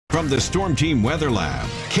From the Storm Team Weather Lab,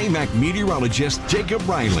 KAMC Meteorologist Jacob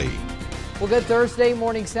Riley. Well, good Thursday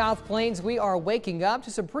morning, South Plains. We are waking up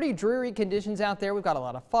to some pretty dreary conditions out there. We've got a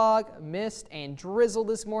lot of fog, mist, and drizzle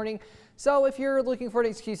this morning. So if you're looking for an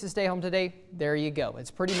excuse to stay home today, there you go.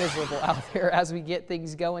 It's pretty miserable out there as we get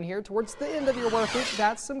things going here towards the end of your work week.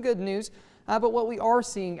 That's some good news. But what we are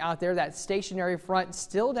seeing out there, that stationary front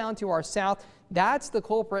still down to our south, that's the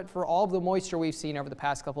culprit for all of the moisture we've seen over the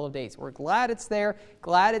past couple of days. We're glad it's there,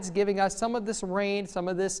 glad it's giving us some of this rain, some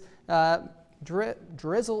of this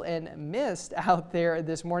drizzle and mist out there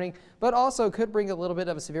this morning, but also could bring a little bit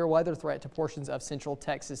of a severe weather threat to portions of central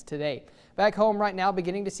Texas today. Back home right now,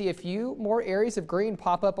 beginning to see a few more areas of green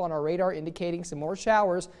pop up on our radar, indicating some more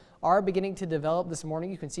showers are beginning to develop this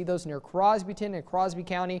morning. You can see those near Crosbyton and Crosby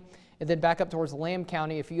County, and then back up towards Lamb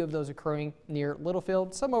County, a few of those occurring near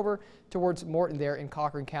Littlefield, some over towards Morton there in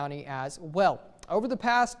Cochran County as well. Over the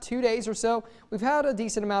past 2 days or so, we've had a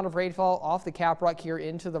decent amount of rainfall off the Caprock here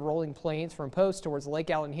into the rolling plains from Post towards Lake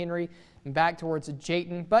Allen Henry and back towards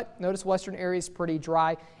Jayton. But notice western areas pretty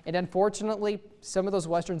dry, and unfortunately, some of those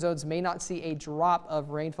western zones may not see a drop of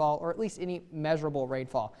rainfall, or at least any measurable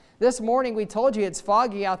rainfall. This morning, we told you it's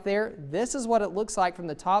foggy out there. This is what it looks like from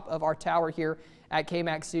the top of our tower here at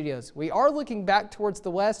KAMC Studios. We are looking back towards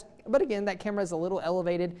the west, but again, that camera is a little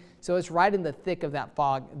elevated, so it's right in the thick of that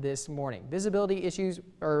fog this morning. Visibility issues,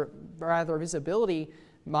 or rather visibility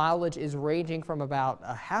mileage, is ranging from about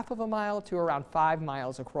a half of a mile to around 5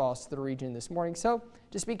 miles across the region this morning, so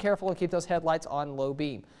just be careful and keep those headlights on low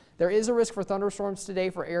beam. There is a risk for thunderstorms today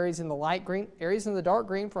for areas in the light green, areas in the dark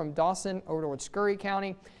green from Dawson over towards Scurry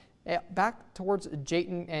County. Back towards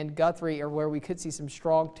Jayton and Guthrie are where we could see some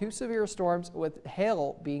strong to severe storms, with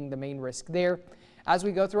hail being the main risk there. As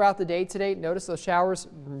we go throughout the day today, notice those showers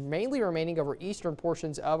mainly remaining over eastern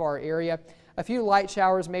portions of our area. A few light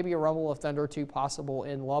showers, maybe a rumble of thunder or two possible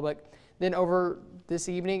in Lubbock. Then over this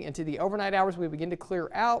evening into the overnight hours, we begin to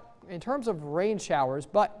clear out in terms of rain showers,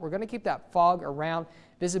 but we're going to keep that fog around.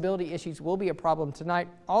 Visibility issues will be a problem tonight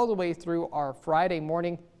all the way through our Friday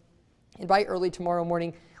morning. And by early tomorrow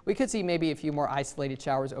morning, we could see maybe a few more isolated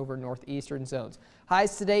showers over northeastern zones.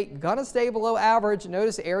 Highs today gonna stay below average.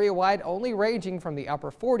 Notice area-wide only ranging from the upper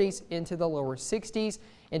 40s into the lower 60s.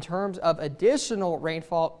 In terms of additional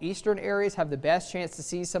rainfall, eastern areas have the best chance to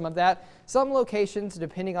see some of that. Some locations,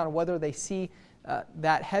 depending on whether they see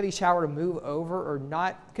that heavy shower to move over or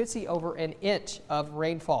not, could see over an inch of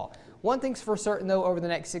rainfall. One thing's for certain, though, over the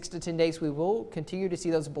next 6 to 10 days, we will continue to see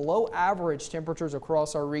those below average temperatures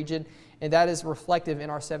across our region, and that is reflective in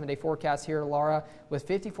our 7-day forecast here at Laura, with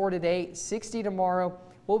 54 today, 60 tomorrow.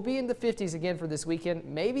 We'll be in the 50s again for this weekend,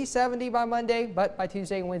 maybe 70 by Monday, but by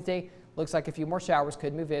Tuesday and Wednesday, looks like a few more showers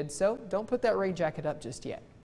could move in, so don't put that rain jacket up just yet.